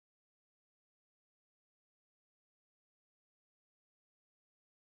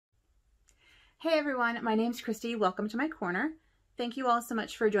Hey everyone, my name's Christy. Welcome to my corner. Thank you all so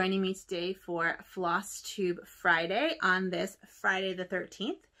much for joining me today for Flosstube Friday on this Friday the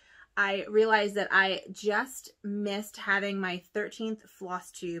 13th. I realized that I just missed having my 13th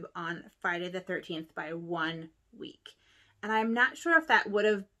Flosstube on Friday the 13th by 1 week. And I'm not sure if that would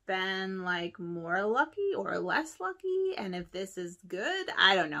have been like more lucky or less lucky, and if this is good,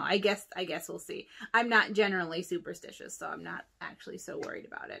 I don't know. I guess we'll see. I'm not generally superstitious, so I'm not actually so worried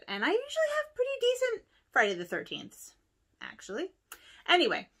about it. And I usually have pretty decent Friday the 13th, actually.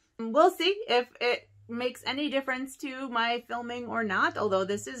 Anyway, we'll see if it makes any difference to my filming or not, although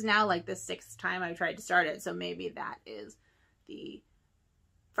this is now like the 6th time I tried to start it, so maybe that is the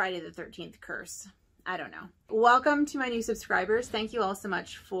Friday the 13th curse. I don't know. Welcome to my new subscribers. Thank you all so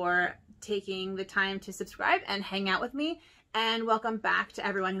much for taking the time to subscribe and hang out with me. And welcome back to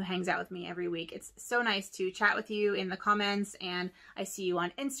everyone who hangs out with me every week. It's so nice to chat with you in the comments, and I see you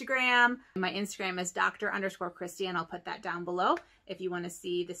on Instagram. My Instagram is Dr._Christy, and I'll put that down below. If you want to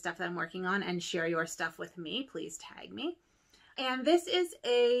see the stuff that I'm working on and share your stuff with me, please tag me. And this is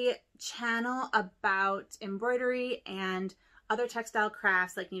a channel about embroidery and other textile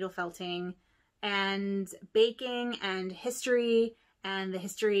crafts like needle felting and baking and history and the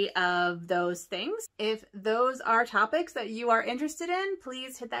history of those things. If those are topics that you are interested in,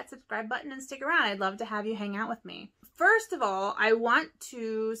 please hit that subscribe button and stick around. I'd love to have you hang out with me. First of all, I want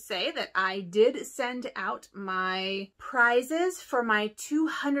to say that I did send out my prizes for my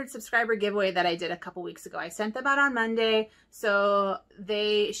 200 subscriber giveaway that I did a couple weeks ago. I sent them out on Monday, so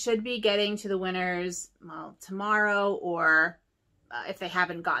they should be getting to the winners, well, tomorrow, or if they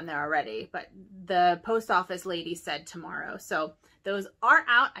haven't gotten there already, but the post office lady said tomorrow. So those are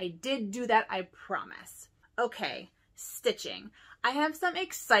out. I did do that, I promise. Okay, stitching. I have some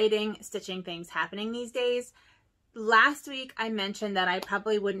exciting stitching things happening these days. Last week I mentioned that I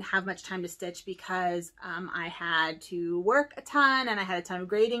probably wouldn't have much time to stitch because I had to work a ton and I had a ton of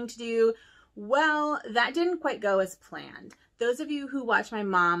grading to do. Well, that didn't quite go as planned. Those of you who watch my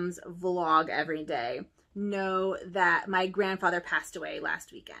mom's vlog every day know that my grandfather passed away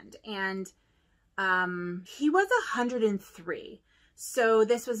last weekend, and he was 103. So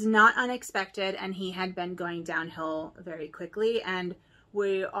this was not unexpected, and he had been going downhill very quickly, and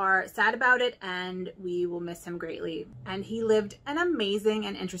we are sad about it, and we will miss him greatly. And he lived an amazing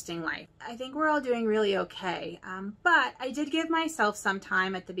and interesting life. I think we're all doing really okay, but I did give myself some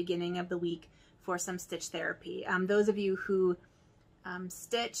time at the beginning of the week for some stitch therapy. Those of you who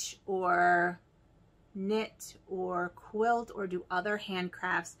stitch or knit or quilt or do other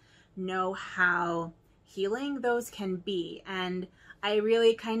handcrafts know how healing those can be, and I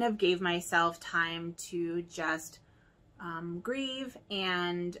really kind of gave myself time to just grieve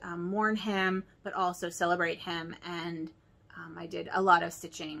and mourn him, but also celebrate him. And I did a lot of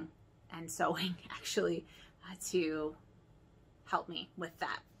stitching and sewing actually to help me with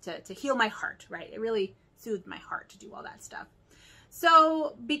that, to heal my heart, right? It really soothed my heart to do all that stuff.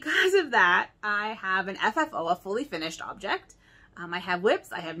 So because of that, I have an FFO, a fully finished object. I have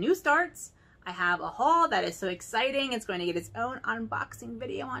whips, I have new starts, I have a haul that is so exciting. It's going to get its own unboxing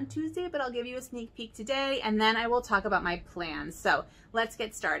video on Tuesday, but I'll give you a sneak peek today, and then I will talk about my plans. So let's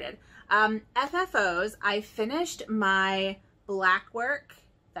get started. FFOs, I finished my black work,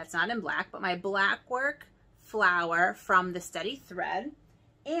 that's not in black, but my black work flower from the Steady Thread,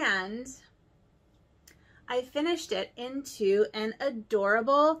 and I finished it into an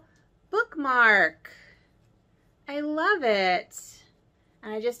adorable bookmark. I love it.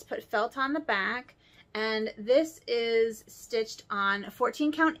 And I just put felt on the back, and this is stitched on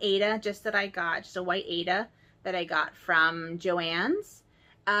 14 count Aida, just a white Aida that I got from Joann's.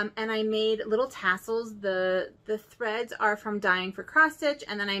 And I made little tassels. The threads are from Dying for Cross Stitch,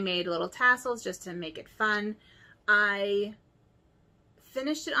 and then I made little tassels just to make it fun. I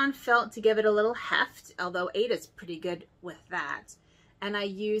finished it on felt to give it a little heft, although Aida's pretty good with that. And I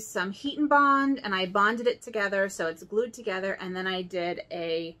used some heat and bond, and I bonded it together so it's glued together, and then I did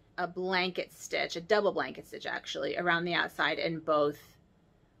a blanket stitch, a double blanket stitch actually, around the outside in both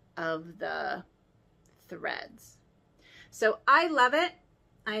of the threads. So I love it.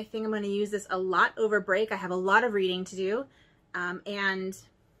 I think I'm going to use this a lot over break. I have a lot of reading to do, and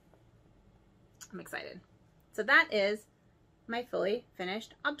I'm excited. So that is my fully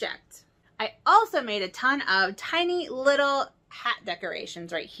finished object. I also made a ton of tiny little hat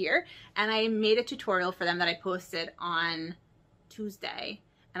decorations right here, and I made a tutorial for them that I posted on Tuesday,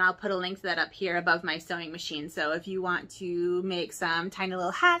 and I'll put a link to that up here above my sewing machine. So if you want to make some tiny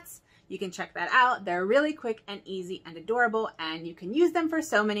little hats, you can check that out. They're really quick and easy and adorable, and you can use them for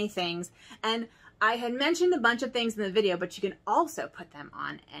so many things. And I had mentioned a bunch of things in the video, but you can also put them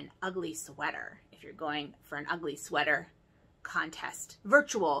on an ugly sweater if you're going for an ugly sweater contest.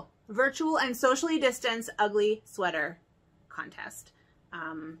 Virtual and socially distanced ugly sweater contest.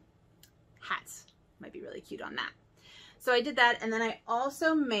 Hats might be really cute on that. So I did that, and then I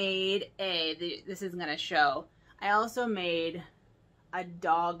also made this isn't gonna show, I also made a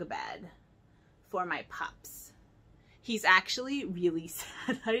dog bed for my pups. He's actually really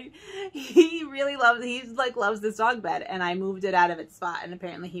sad. He loves this dog bed, and I moved it out of its spot, and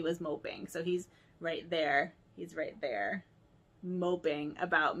apparently he was moping. So he's right there. He's right there moping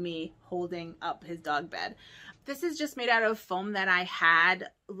about me holding up his dog bed. This is just made out of foam that I had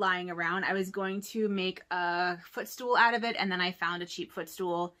lying around. I was going to make a footstool out of it, and then I found a cheap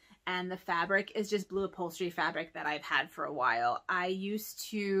footstool, and the fabric is just blue upholstery fabric that I've had for a while. I used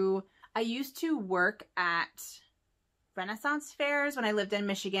to work at Renaissance fairs when I lived in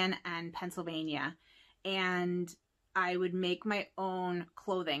Michigan and Pennsylvania, and I would make my own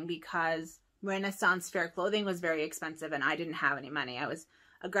clothing because Renaissance fair clothing was very expensive and I didn't have any money. I was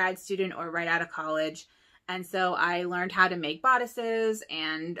a grad student or right out of college, and so I learned how to make bodices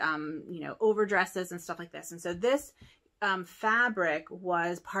and you know, overdresses and stuff like this. And so this fabric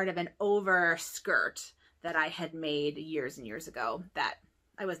was part of an overskirt that I had made years and years ago that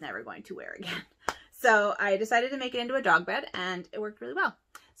I was never going to wear again. So I decided to make it into a dog bed, and it worked really well.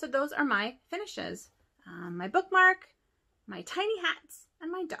 So those are my finishes. My bookmark, my tiny hats,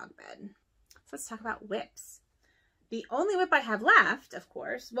 and my dog bed. So let's talk about whips. The only whip I have left, of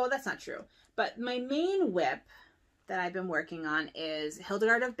course, well, that's not true, but my main whip that I've been working on is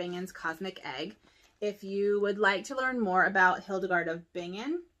Hildegard of Bingen's Cosmic Egg. If you would like to learn more about Hildegard of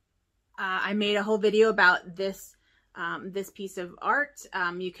Bingen, I made a whole video about this piece of art.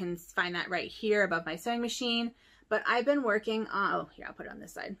 You can find that right here above my sewing machine. But I've been working on, oh, here, I'll put it on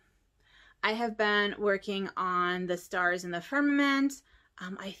this side. I have been working on the stars in the firmament.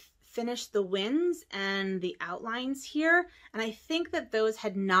 I finished the winds and the outlines here, and I think that those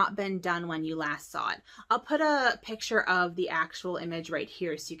had not been done when you last saw it. I'll put a picture of the actual image right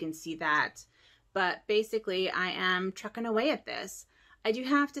here so you can see that. But basically, I am trucking away at this. I do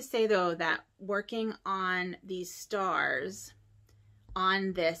have to say, though, that working on these stars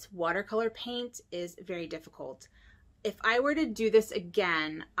on this watercolor paint is very difficult. If I were to do this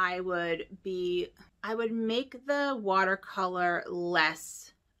again, I would make the watercolor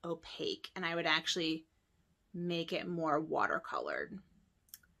less opaque, and I would actually make it more watercolored.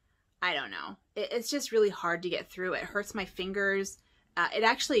 I don't know. It's just really hard to get through. It hurts my fingers. It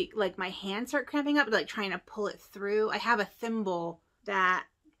actually, like, my hands start cramping up, like trying to pull it through. I have a thimble that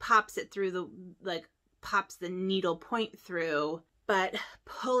pops it through pops the needle point through, but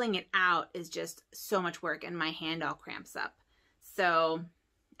pulling it out is just so much work, and my hand all cramps up. So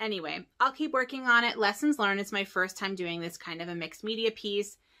anyway, I'll keep working on it. Lessons learned. It's my first time doing this kind of a mixed media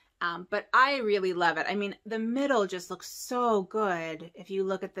piece, but I really love it. I mean, the middle just looks so good if you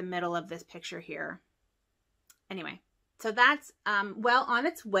look at the middle of this picture here. Anyway, so that's well on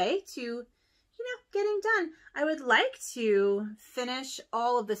its way to, getting done. I would like to finish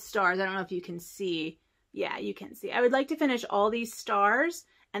all of the stars. I don't know if you can see. Yeah, you can see. I would like to finish all these stars,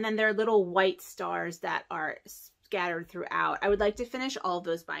 and then there are little white stars that are scattered throughout. I would like to finish all of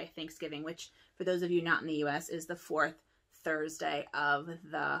those by Thanksgiving, which for those of you not in the US is the 4th Thursday of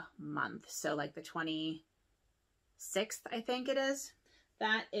the month. So like the 26th, I think it is.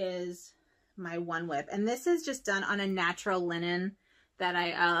 That is my one whip. And this is just done on a natural linen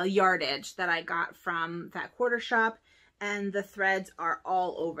that yardage that I got from that quarter shop, and the threads are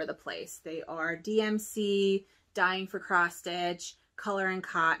all over the place. They are DMC, Dyeing for Cross Stitch, Color and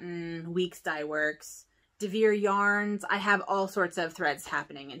Cotton, Weeks Dye Works, DeVere yarns. I have all sorts of threads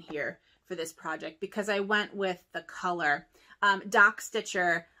happening in here for this project because I went with the color. Doc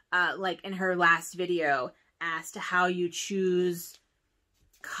Stitcher, like in her last video, asked how you choose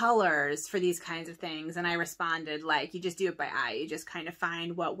colors for these kinds of things, and I responded like, you just do it by eye. You just kind of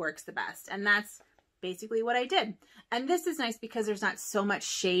find what works the best, and that's basically what I did. And this is nice because there's not so much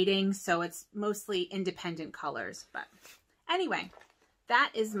shading, so it's mostly independent colors. But anyway, that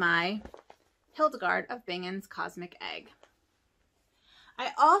is my Hildegard of Bingen's Cosmic Egg.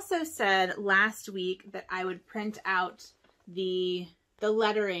 I also said last week that I would print out the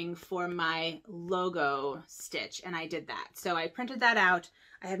lettering for my logo stitch, and I did that. So I printed that out.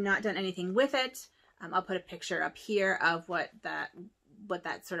 I have not done anything with it. I'll put a picture up here of what that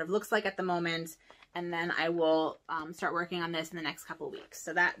sort of looks like at the moment, and then I will start working on this in the next couple of weeks.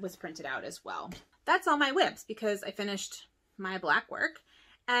 So that was printed out as well. That's all my whips because I finished my black work,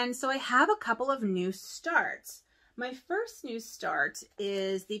 and so I have a couple of new starts. My first new start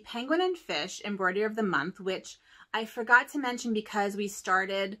is the Penguin and Fish Embroidery of the Month, which I forgot to mention because we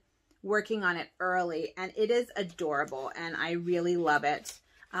started working on it early, and it is adorable and I really love it.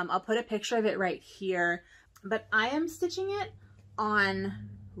 I'll put a picture of it right here, but I am stitching it on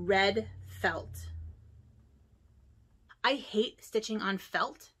red felt. I hate stitching on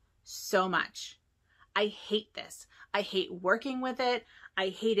felt so much. I hate this. I hate working with it. I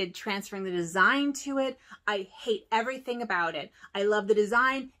hated transferring the design to it. I hate everything about it. I love the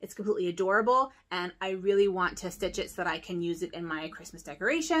design. It's completely adorable, and I really want to stitch it so that I can use it in my Christmas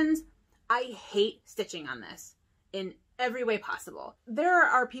decorations. I hate stitching on this in every way possible. There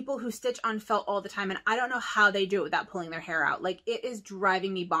are people who stitch on felt all the time, and I don't know how they do it without pulling their hair out. Like, it is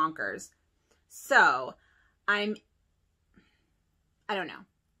driving me bonkers. So I don't know.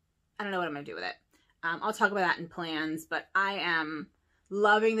 I don't know what I'm going to do with it. I'll talk about that in plans, but I am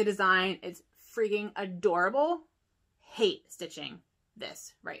loving the design. It's freaking adorable. Hate stitching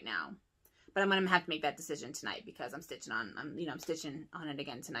this right now, but I'm going to have to make that decision tonight because I'm stitching on, I'm stitching on it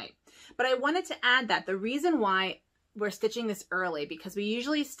again tonight. But I wanted to add that the reason why we're stitching this early, because we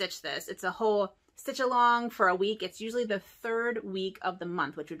usually stitch this, it's a whole stitch along for a week. It's usually the 3rd week of the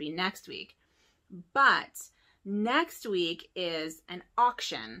month, which would be next week. But next week is an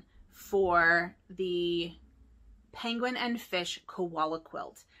auction for the Penguin and Fish koala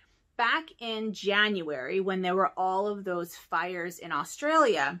quilt. Back in January, when there were all of those fires in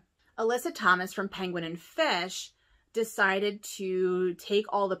Australia, Alyssa Thomas from Penguin and Fish decided to take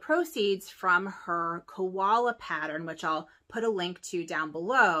all the proceeds from her koala pattern, which I'll put a link to down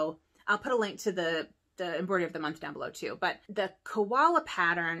below. I'll put a link to the embroidery of the month down below too. But the koala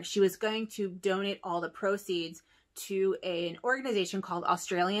pattern, she was going to donate all the proceeds to an organization called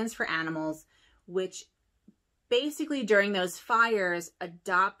Australians for Animals, which basically during those fires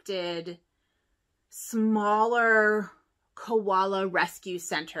adopted smaller koala rescue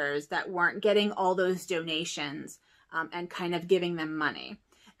centers that weren't getting all those donations and kind of giving them money.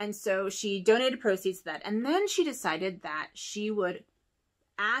 And so she donated proceeds to that. And then she decided that she would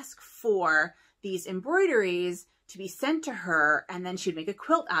ask for these embroideries to be sent to her, and then she'd make a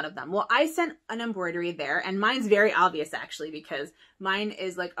quilt out of them. Well, I sent an embroidery there, and mine's very obvious actually, because mine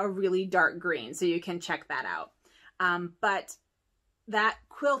is like a really dark green, so you can check that out. But that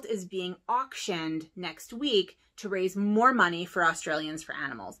quilt is being auctioned next week to raise more money for Australians for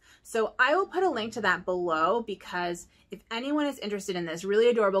Animals. So I will put a link to that below, because if anyone is interested in this really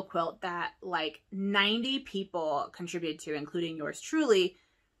adorable quilt that like 90 people contributed to, including yours truly,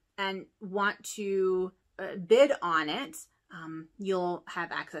 and want to bid on it, you'll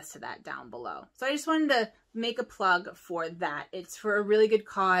have access to that down below. So I just wanted to make a plug for that. It's for a really good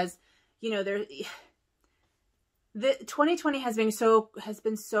cause. You know, the 2020 has been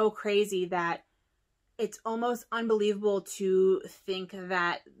so crazy that it's almost unbelievable to think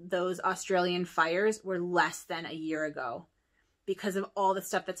that those Australian fires were less than a year ago because of all the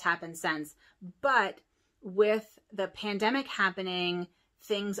stuff that's happened since. But with the pandemic happening,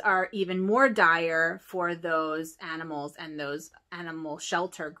 things are even more dire for those animals and those animal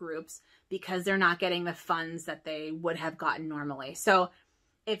shelter groups because they're not getting the funds that they would have gotten normally. So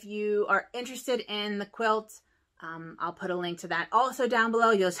if you are interested in the quilt, I'll put a link to that also down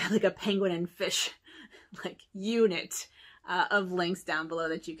below. You'll have like a Penguin and Fish like unit of links down below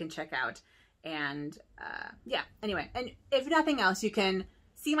that you can check out. And yeah, anyway, and if nothing else, you can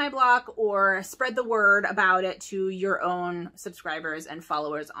see my blog or spread the word about it to your own subscribers and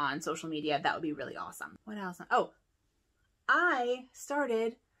followers on social media. That would be really awesome. What else? Oh, I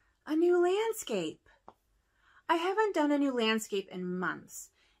started a new landscape. I haven't done a new landscape in months.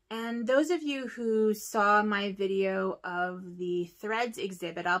 And those of you who saw my video of the threads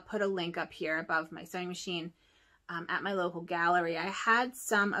exhibit, I'll put a link up here above my sewing machine at my local gallery. I had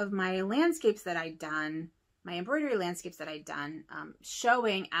some of my landscapes that I'd done, my embroidery landscapes that I'd done,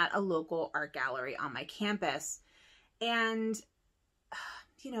 showing at a local art gallery on my campus. And,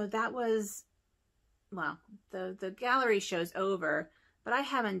 you know, that was, well, the gallery show's over, but I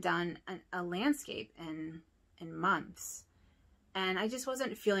haven't done a landscape in months. And I just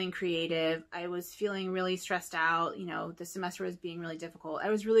wasn't feeling creative. I was feeling really stressed out. You know, the semester was being really difficult. I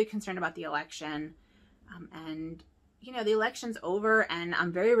was really concerned about the election. And, you know, the election's over and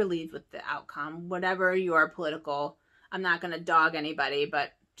I'm very relieved with the outcome. Whatever your political, I'm not going to dog anybody,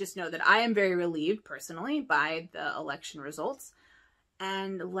 but just know that I am very relieved personally by the election results.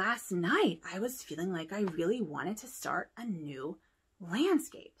 And last night I was feeling like I really wanted to start a new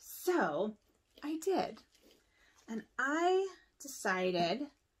landscape. So I did. And I decided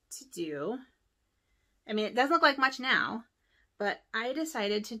to do, I mean, it doesn't look like much now, but I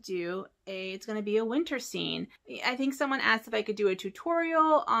decided to do it's going to be a winter scene. I think someone asked if I could do a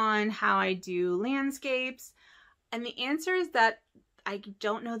tutorial on how I do landscapes. And the answer is that I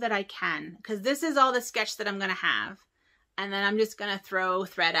don't know that I can, because this is all the sketch that I'm going to have. And then I'm just going to throw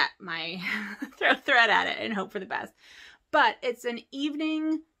thread at it and hope for the best. But it's an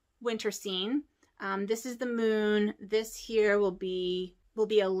evening winter scene. This is the moon. This here will be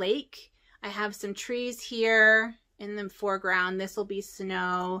a lake. I have some trees here in the foreground. This will be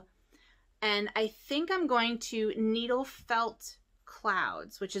snow. And I think I'm going to needle felt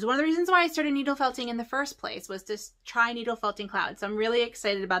clouds, which is one of the reasons why I started needle felting in the first place, was to try needle felting clouds. So I'm really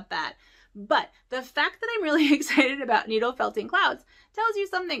excited about that. But the fact that I'm really excited about needle felting clouds tells you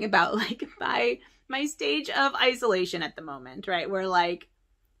something about like my stage of isolation at the moment, right? We're like,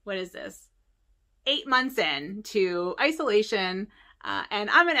 what is this? 8 months in to isolation, and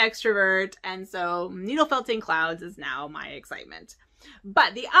I'm an extrovert, and so needle felting clouds is now my excitement.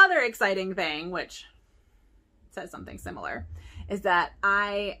 But the other exciting thing, which says something similar, is that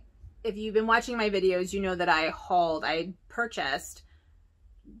if you've been watching my videos, you know that I purchased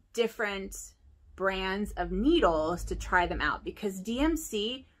different brands of needles to try them out, because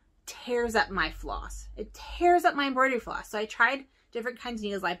DMC tears up my floss. It tears up my embroidery floss. So I tried different kinds of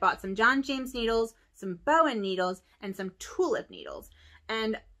needles. I bought some John James needles, some Bowen needles, and some tulip needles.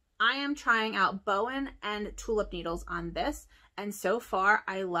 And I am trying out Bowen and tulip needles on this. And so far,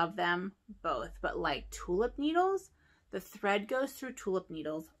 I love them both. But like tulip needles, the thread goes through tulip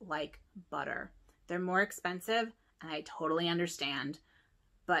needles like butter. They're more expensive, and I totally understand.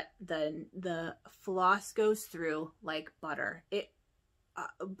 But the floss goes through like butter.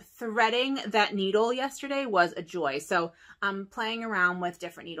 Threading that needle yesterday was a joy. So I'm playing around with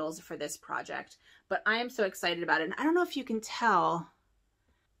different needles for this project, but I am so excited about it. And I don't know if you can tell,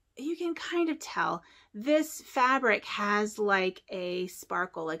 you can kind of tell, this fabric has like a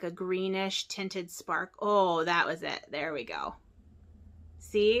sparkle, like a greenish tinted spark. Oh, that was it. There we go.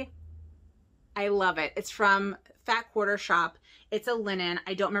 See? I love it. It's from Fat Quarter Shop. It's a linen.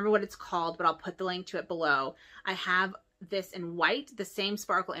 I don't remember what it's called, but I'll put the link to it below. I have this in white, the same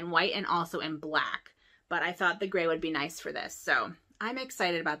sparkle in white, and also in black, but I thought the gray would be nice for this. So I'm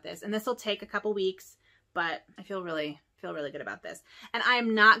excited about this, and this will take a couple weeks, but I feel really good about this. And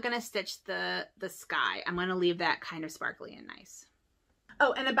I'm not going to stitch the sky. I'm going to leave that kind of sparkly and nice.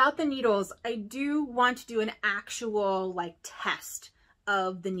 Oh, and about the needles, I do want to do an actual like test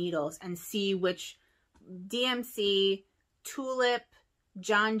of the needles and see which DMC, tulip,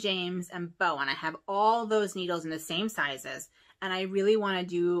 John James, and Bowen. I have all those needles in the same sizes, and I really want to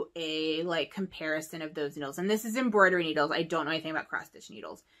do a like comparison of those needles. And this is embroidery needles. I don't know anything about cross stitch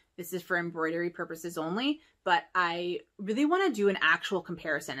needles. This is for embroidery purposes only, but I really want to do an actual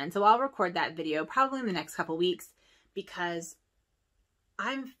comparison. And so I'll record that video probably in the next couple weeks, because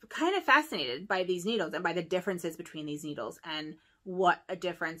I'm kind of fascinated by these needles and by the differences between these needles and what a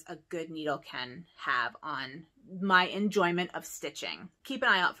difference a good needle can have on my enjoyment of stitching. Keep an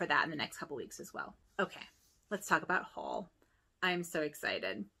eye out for that in the next couple weeks as well. Okay, let's talk about haul. I'm so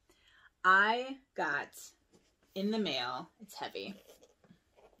excited. I got in the mail, it's heavy,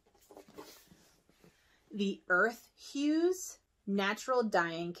 the Earth Hues Natural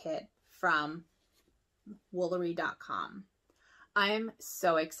Dyeing Kit from woolery.com. I'm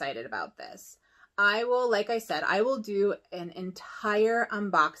so excited about this. I will, like I said, I will do an entire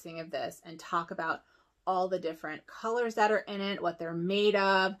unboxing of this and talk about all the different colors that are in it, what they're made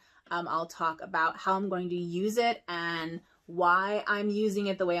of. I'll talk about how I'm going to use it and why I'm using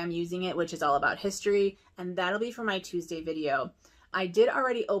it the way I'm using it, which is all about history. And that'll be for my Tuesday video. I did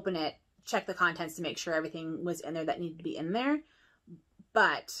already open it, check the contents to make sure everything was in there that needed to be in there.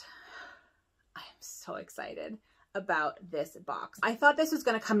 But I'm so excited about this box. I thought this was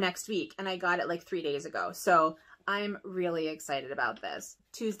going to come next week, and I got it like 3 days ago. So I'm really excited about this.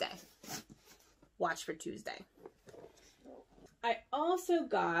 Tuesday. Watch for Tuesday. I also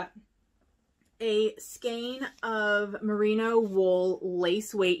got a skein of merino wool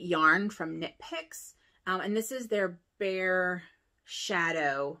lace weight yarn from Knit Picks. And this is their Bare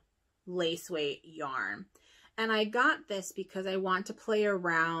Shadow lace weight yarn. And I got this because I want to play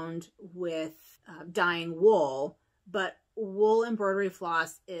around with dyeing wool, but wool embroidery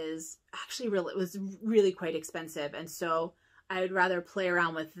floss is actually it was really quite expensive. And so I would rather play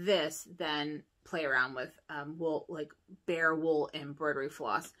around with this than play around with wool, like bare wool embroidery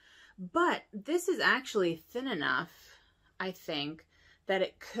floss. But this is actually thin enough, I think, that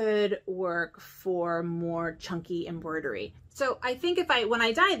it could work for more chunky embroidery. So I think when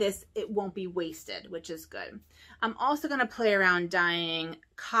I dye this, it won't be wasted, which is good. I'm also going to play around dyeing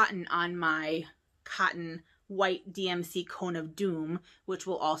cotton on my cotton white DMC Cone of Doom, which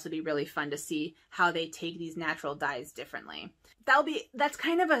will also be really fun to see how they take these natural dyes differently. That's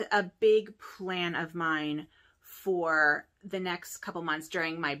kind of a big plan of mine for the next couple months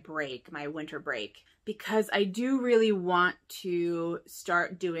during my break, my winter break, because I do really want to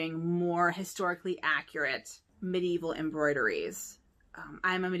start doing more historically accurate medieval embroideries.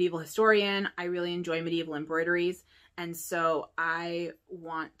 I'm a medieval historian. I really enjoy medieval embroideries, and so I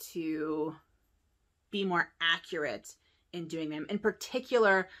want to be more accurate in doing them. In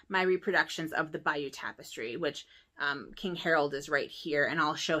particular, my reproductions of the Bayeux Tapestry, which King Harold is right here, and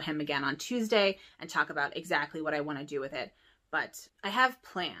I'll show him again on Tuesday and talk about exactly what I want to do with it. But I have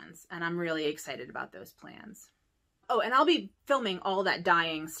plans, and I'm really excited about those plans. Oh, and I'll be filming all that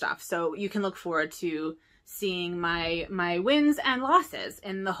dyeing stuff, so you can look forward to seeing my wins and losses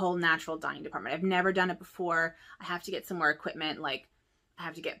in the whole natural dyeing department. I've never done it before. I have to get some more equipment, like I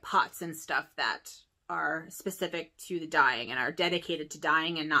have to get pots and stuff that are specific to the dyeing and are dedicated to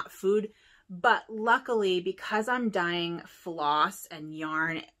dyeing and not food. But luckily, because I'm dyeing floss and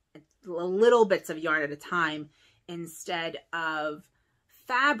yarn, little bits of yarn at a time instead of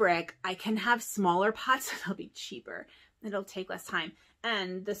fabric, I can have smaller pots, so they'll be cheaper. It'll take less time.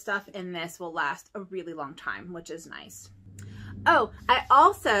 And the stuff in this will last a really long time, which is nice. Oh, I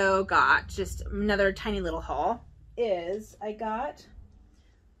also got, just another tiny little haul, I got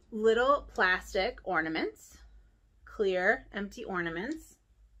little plastic ornaments, clear, empty ornaments,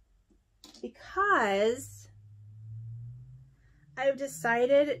 because I've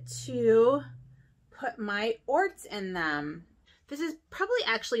decided to put my orts in them. This is probably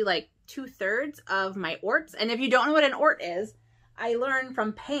actually like 2/3 of my orts. And if you don't know what an ort is, I learned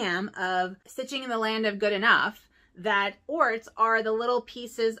from Pam of Stitching in the Land of Good Enough that orts are the little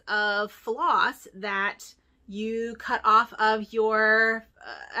pieces of floss that you cut off of your,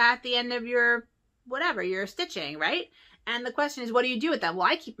 at the end of your, whatever, your stitching, right? And the question is, what do you do with them? Well,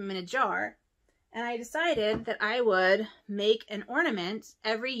 I keep them in a jar. And I decided that I would make an ornament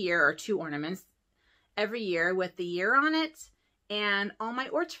every year, or 2 ornaments every year with the year on it and all my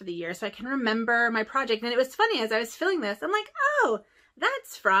orts for the year, so I can remember my project. And it was funny, as I was filling this, I'm like, oh,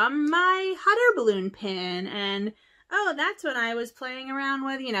 that's from my hot air balloon pin, and oh, that's when I was playing around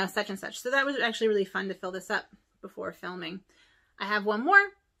with, you know, such and such. So that was actually really fun to fill this up before filming. I have one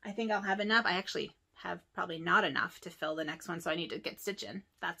more. I think I'll have enough. I actually have probably not enough to fill the next one, so I need to get stitching,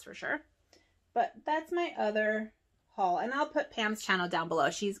 that's for sure. But that's my other haul, and I'll put Pam's channel down below.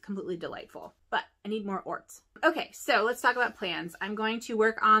 She's completely delightful, but I need more orts. Okay, so let's talk about plans. I'm going to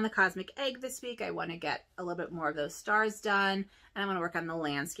work on the cosmic egg this week. I want to get a little bit more of those stars done, and I want to work on the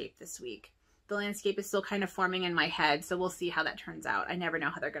landscape this week. The landscape is still kind of forming in my head, so we'll see how that turns out. I never know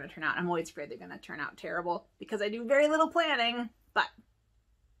how they're going to turn out. I'm always afraid they're going to turn out terrible because I do very little planning, but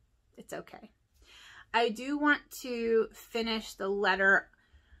it's okay. I do want to finish the letter,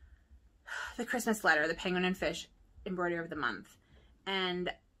 the Christmas letter, the penguin and fish embroidery of the month,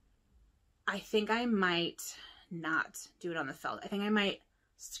 and I think I might not do it on the felt. I think I might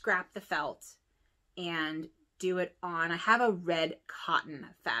scrap the felt and do it on, I have a red cotton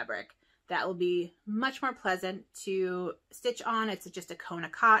fabric that will be much more pleasant to stitch on. It's just a cone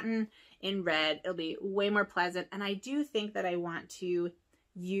of cotton in red. It'll be way more pleasant, and I do think that I want to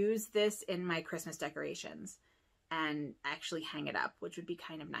use this in my Christmas decorations and actually hang it up, which would be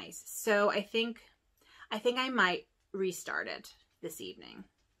kind of nice. So I think I might restart it this evening.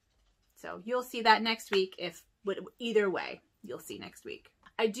 So you'll see that next week. Either way, you'll see next week.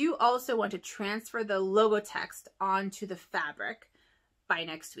 I do also want to transfer the logo text onto the fabric by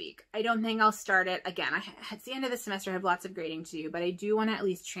next week. I don't think I'll start it again. It's the end of the semester. I have lots of grading to do, but I do want to at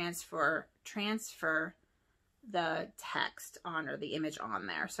least transfer the text on, or the image on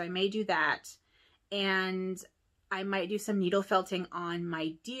there. So I may do that, and I might do some needle felting on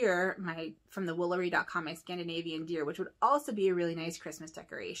my deer, from the woolery.com, my Scandinavian deer, which would also be a really nice Christmas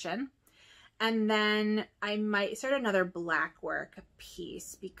decoration. And then I might start another black work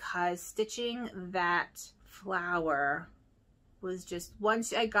piece, because stitching that flower was just,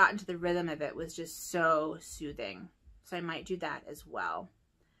 once I got into the rhythm of it, was just so soothing. So I might do that as well.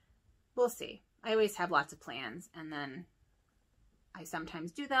 We'll see. I always have lots of plans, and then I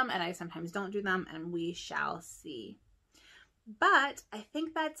sometimes do them and I sometimes don't do them, and we shall see. But I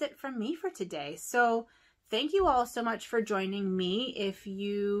think that's it from me for today. So thank you all so much for joining me. If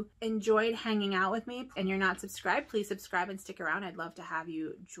you enjoyed hanging out with me and you're not subscribed, please subscribe and stick around. I'd love to have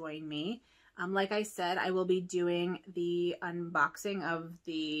you join me. Like I said, I will be doing the unboxing of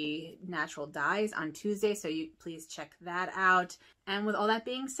the natural dyes on Tuesday, so please check that out. And with all that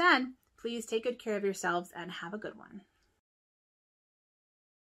being said, please take good care of yourselves and have a good one.